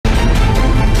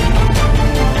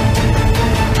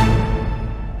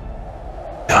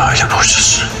aile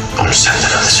borçlusun. Onu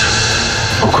senden alacağım.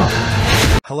 Oku.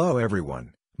 Hello everyone,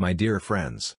 my dear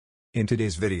friends. In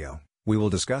today's video, we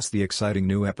will discuss the exciting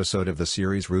new episode of the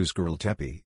series RÜZGARLI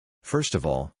TEPE. First of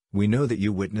all, we know that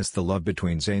you witnessed the love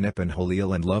between Zeynep and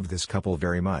Halil and love this couple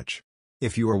very much.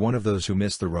 If you are one of those who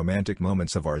missed the romantic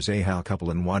moments of our Zeyhal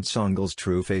couple and want Songül's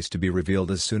true face to be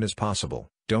revealed as soon as possible,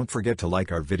 don't forget to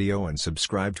like our video and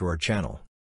subscribe to our channel.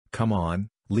 Come on,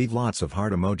 leave lots of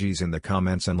heart emojis in the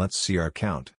comments and let's see our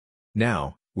count.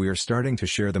 Now, we are starting to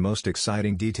share the most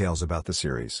exciting details about the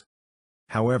series.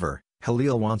 However,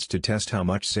 Halil wants to test how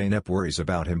much Zeynep worries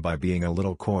about him by being a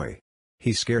little coy.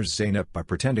 He scares Zeynep by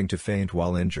pretending to faint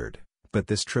while injured, but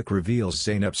this trick reveals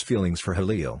Zeynep's feelings for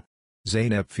Halil.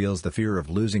 Zeynep feels the fear of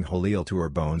losing Halil to her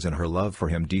bones and her love for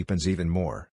him deepens even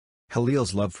more.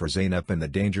 Halil's love for Zeynep and the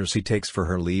dangers he takes for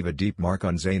her leave a deep mark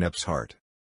on Zeynep's heart.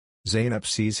 Zeynep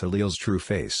sees Halil's true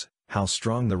face, how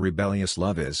strong the rebellious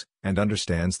love is, and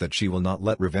understands that she will not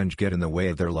let revenge get in the way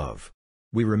of their love.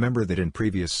 We remember that in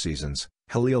previous seasons,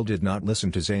 Halil did not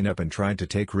listen to Zeynep and tried to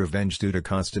take revenge due to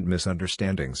constant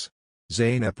misunderstandings.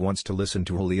 Zeynep wants to listen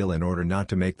to Halil in order not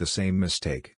to make the same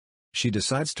mistake. She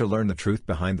decides to learn the truth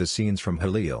behind the scenes from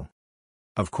Halil.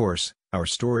 Of course, our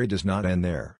story does not end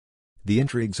there. The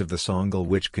intrigues of the Songül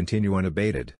witch continue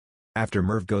unabated. After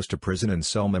Merve goes to prison and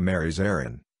Selma marries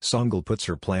Aaron, Songül puts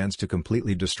her plans to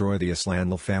completely destroy the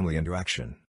Aslanlı family into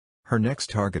action. Her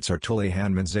next targets are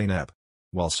Tulayhan and Zeynep.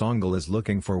 While Songül is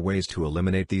looking for ways to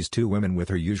eliminate these two women with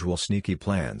her usual sneaky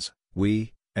plans,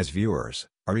 we, as viewers,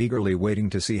 are eagerly waiting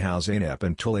to see how Zeynep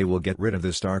and Tulay will get rid of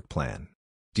this dark plan.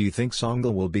 Do you think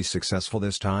Songül will be successful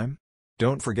this time?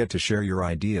 Don't forget to share your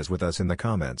ideas with us in the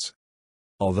comments.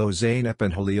 Although Zeynep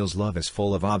and Halil's love is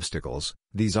full of obstacles,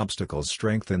 these obstacles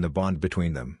strengthen the bond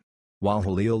between them. While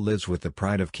Halil lives with the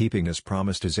pride of keeping his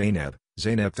promise to Zeynep,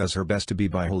 Zeynep does her best to be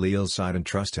by Halil's side and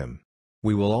trust him.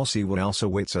 We will all see what else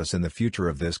awaits us in the future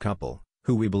of this couple,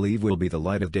 who we believe will be the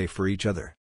light of day for each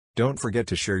other. Don't forget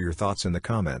to share your thoughts in the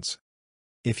comments.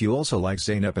 If you also like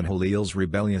Zeynep and Halil's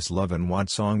rebellious love and want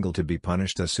Songül to be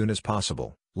punished as soon as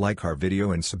possible, like our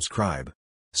video and subscribe.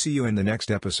 See you in the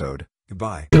next episode.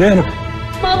 Goodbye.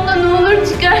 Abla ne olur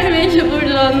çıkar beni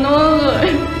buradan ne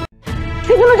olur.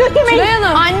 Kızımı götürmeyin. Tülay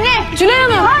Hanım. Anne. Tülay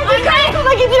Hanım. Hangi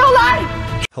karakola gidiyorlar?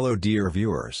 Hello dear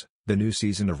viewers, the new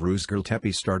season of RÜZGARLI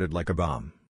TEPE started like a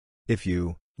bomb. If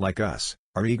you, like us,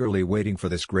 are eagerly waiting for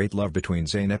this great love between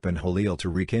Zeynep and Halil to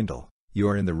rekindle, you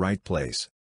are in the right place.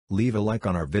 Leave a like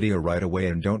on our video right away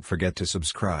and don't forget to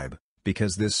subscribe,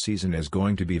 because this season is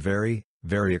going to be very,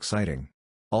 very exciting.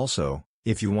 Also,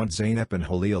 if you want Zeynep and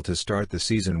Halil to start the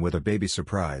season with a baby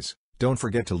surprise, don't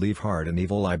forget to leave heart and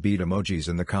evil eye beat emojis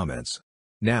in the comments.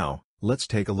 Now, let's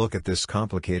take a look at this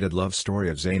complicated love story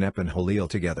of Zeynep and Halil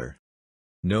together.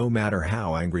 No matter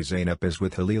how angry Zeynep is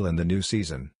with Halil in the new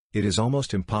season, it is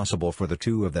almost impossible for the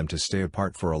two of them to stay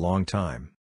apart for a long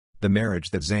time. The marriage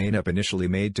that Zeynep initially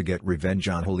made to get revenge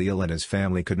on Halil and his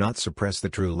family could not suppress the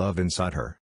true love inside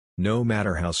her. No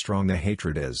matter how strong the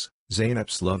hatred is,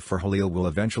 Zeynep's love for Halil will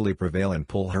eventually prevail and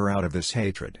pull her out of this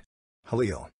hatred.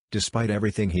 Halil, despite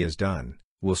everything he has done,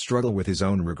 will struggle with his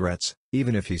own regrets,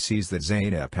 even if he sees that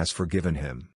Zeynep has forgiven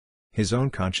him. His own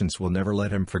conscience will never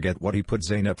let him forget what he put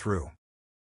Zeynep through.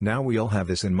 Now we all have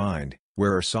this in mind,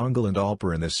 where are Songül and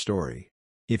Alper in this story?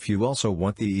 If you also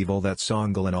want the evil that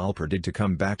Songül and Alper did to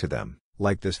come back to them,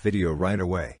 like this video right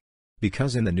away.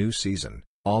 Because in the new season,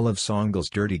 all of Songül's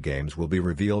dirty games will be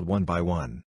revealed one by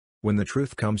one. When the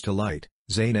truth comes to light,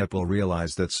 Zeynep will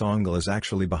realize that Songül is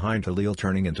actually behind Halil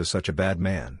turning into such a bad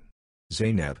man.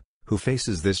 Zeynep, who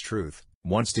faces this truth,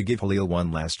 wants to give Halil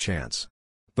one last chance.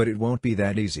 But it won't be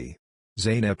that easy.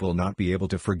 Zeynep will not be able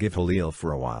to forgive Halil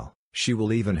for a while, she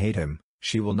will even hate him,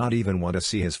 she will not even want to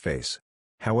see his face.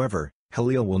 However,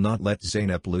 Halil will not let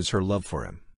Zeynep lose her love for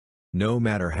him. No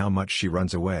matter how much she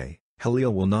runs away,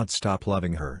 Halil will not stop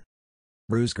loving her.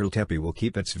 RÜZGARLI TEPE will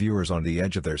keep its viewers on the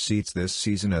edge of their seats this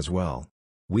season as well.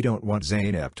 We don't want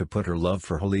Zeynep to put her love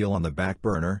for Halil on the back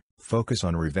burner, focus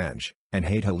on revenge, and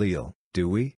hate Halil, do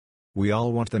we? We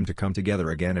all want them to come together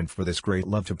again and for this great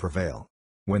love to prevail.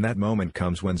 When that moment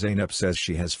comes when Zeynep says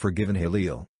she has forgiven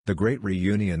Halil, the great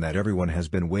reunion that everyone has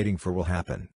been waiting for will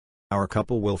happen. Our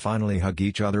couple will finally hug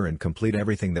each other and complete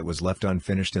everything that was left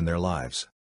unfinished in their lives.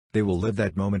 They will live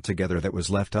that moment together that was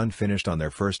left unfinished on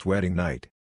their first wedding night.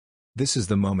 This is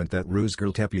the moment that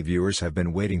RÜZGARLI TEPE viewers have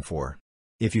been waiting for.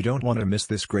 If you don't want to miss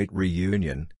this great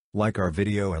reunion, like our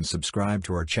video and subscribe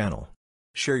to our channel.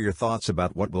 Share your thoughts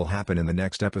about what will happen in the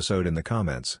next episode in the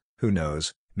comments, who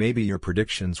knows, maybe your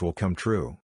predictions will come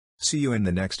true. See you in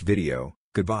the next video,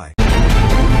 goodbye.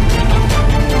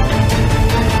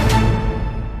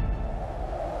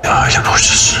 aile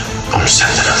borçlusun. Onu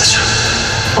senden alacağım.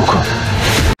 Oku.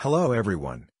 Hello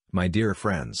everyone, my dear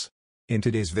friends. In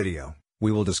today's video,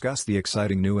 we will discuss the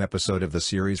exciting new episode of the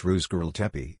series RÜZGARLI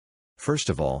TEPE. First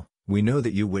of all, we know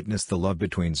that you witnessed the love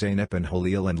between Zeynep and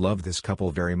Halil and love this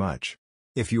couple very much.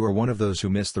 If you are one of those who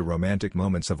missed the romantic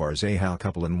moments of our Zeyhal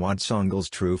couple and want Songül's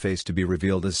true face to be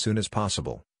revealed as soon as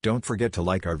possible, don't forget to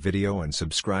like our video and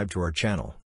subscribe to our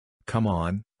channel. Come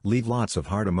on, leave lots of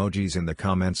heart emojis in the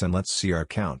comments and let's see our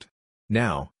count.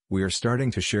 Now, we are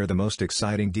starting to share the most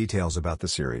exciting details about the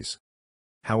series.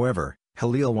 However,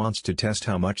 Halil wants to test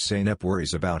how much Zeynep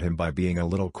worries about him by being a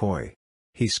little coy.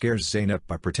 He scares Zeynep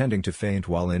by pretending to faint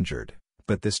while injured,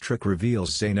 but this trick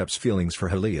reveals Zeynep's feelings for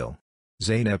Halil.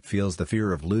 Zeynep feels the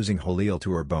fear of losing Halil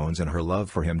to her bones and her love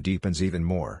for him deepens even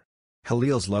more.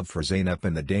 Halil's love for Zeynep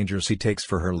and the dangers he takes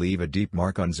for her leave a deep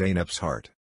mark on Zeynep's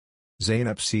heart.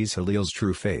 Zeynep sees Halil's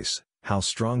true face, how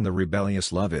strong the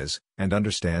rebellious love is, and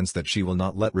understands that she will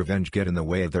not let revenge get in the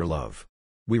way of their love.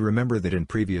 We remember that in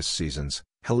previous seasons,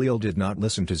 Halil did not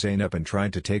listen to Zeynep and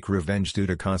tried to take revenge due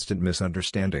to constant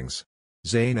misunderstandings.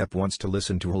 Zeynep wants to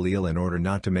listen to Halil in order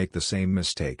not to make the same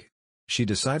mistake. She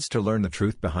decides to learn the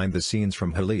truth behind the scenes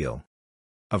from Halil.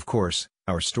 Of course,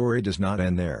 our story does not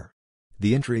end there.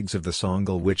 The intrigues of the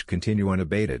Songül witch continue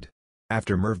unabated.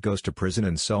 After Merve goes to prison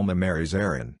and Selma marries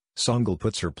Aaron, Songül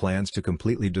puts her plans to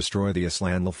completely destroy the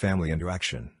Aslanlı family into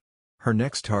action. Her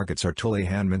next targets are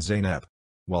Tulayhan and Zeynep.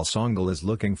 While Songül is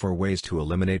looking for ways to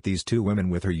eliminate these two women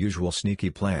with her usual sneaky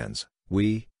plans,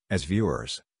 we, as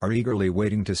viewers, are eagerly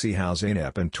waiting to see how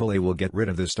Zeynep and Tulay will get rid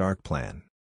of this dark plan.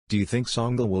 Do you think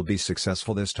Songül will be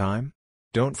successful this time?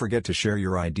 Don't forget to share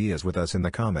your ideas with us in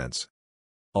the comments.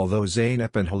 Although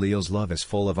Zeynep and Halil's love is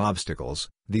full of obstacles,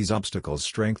 these obstacles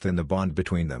strengthen the bond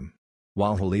between them.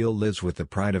 While Halil lives with the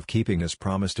pride of keeping his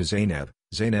promise to Zeynep,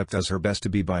 Zeynep does her best to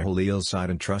be by Halil's side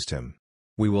and trust him.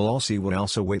 We will all see what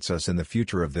else awaits us in the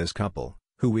future of this couple,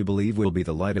 who we believe will be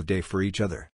the light of day for each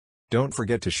other. Don't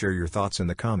forget to share your thoughts in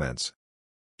the comments.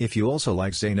 If you also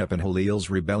like Zeynep and Halil's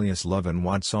rebellious love and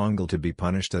want Songül to be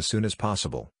punished as soon as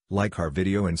possible, like our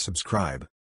video and subscribe.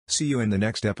 See you in the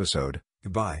next episode,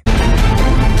 goodbye.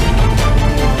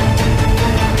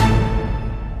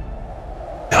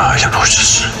 Aile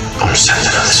borçlusun. Onu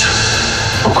senden alacağım.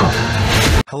 Oku.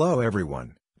 Hello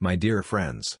everyone, my dear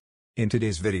friends. In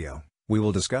today's video, we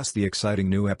will discuss the exciting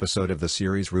new episode of the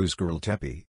series RÜZGARLI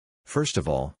TEPE. First of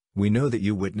all, we know that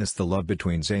you witnessed the love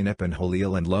between Zeynep and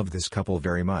Halil and love this couple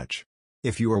very much.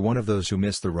 If you are one of those who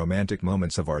missed the romantic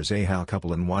moments of our Zeyhal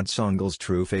couple and want Songül's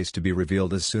true face to be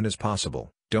revealed as soon as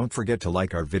possible, don't forget to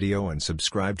like our video and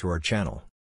subscribe to our channel.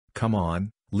 Come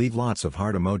on, leave lots of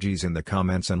heart emojis in the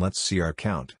comments and let's see our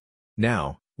count.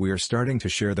 Now, we are starting to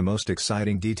share the most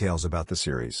exciting details about the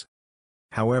series.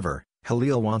 However,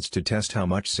 Halil wants to test how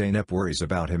much Zeynep worries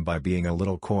about him by being a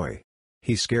little coy.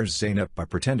 He scares Zeynep by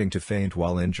pretending to faint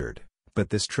while injured, but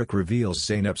this trick reveals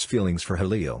Zeynep's feelings for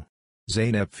Halil.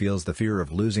 Zeynep feels the fear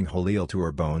of losing Halil to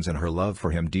her bones and her love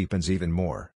for him deepens even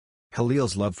more.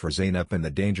 Halil's love for Zeynep and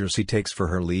the dangers he takes for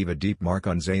her leave a deep mark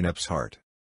on Zeynep's heart.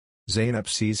 Zeynep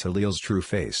sees Halil's true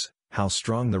face, how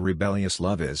strong the rebellious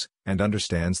love is, and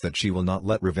understands that she will not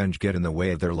let revenge get in the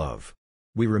way of their love.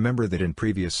 We remember that in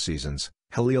previous seasons,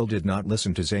 Halil did not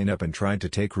listen to Zeynep and tried to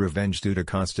take revenge due to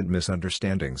constant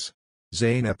misunderstandings.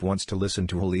 Zeynep wants to listen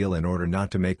to Halil in order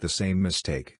not to make the same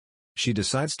mistake. She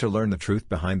decides to learn the truth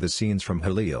behind the scenes from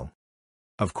Halil.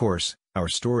 Of course, our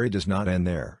story does not end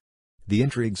there. The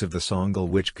intrigues of the Songül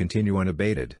witch continue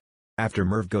unabated. After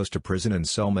Merve goes to prison and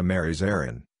Selma marries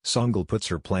Aaron, Songül puts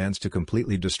her plans to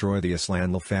completely destroy the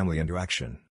Aslanlı family into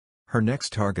action. Her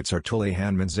next targets are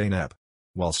Tulayhan and Zeynep.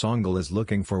 While Songül is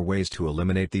looking for ways to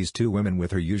eliminate these two women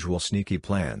with her usual sneaky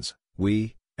plans,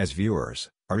 we, as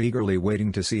viewers, are eagerly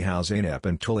waiting to see how Zeynep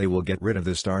and Tulay will get rid of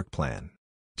this dark plan.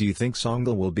 Do you think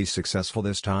Songül will be successful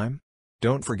this time?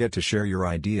 Don't forget to share your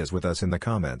ideas with us in the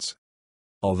comments.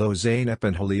 Although Zeynep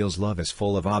and Halil's love is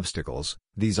full of obstacles,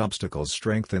 these obstacles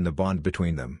strengthen the bond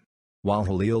between them. While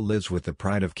Halil lives with the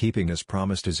pride of keeping his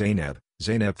promise to Zeynep,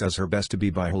 Zeynep does her best to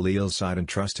be by Halil's side and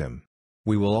trust him.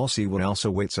 We will all see what else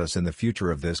awaits us in the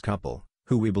future of this couple,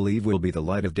 who we believe will be the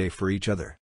light of day for each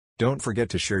other. Don't forget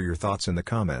to share your thoughts in the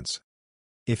comments.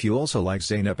 If you also like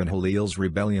Zeynep and Halil's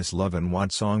rebellious love and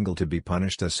want Songül to be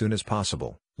punished as soon as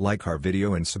possible, like our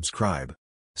video and subscribe.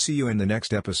 See you in the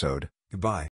next episode, goodbye.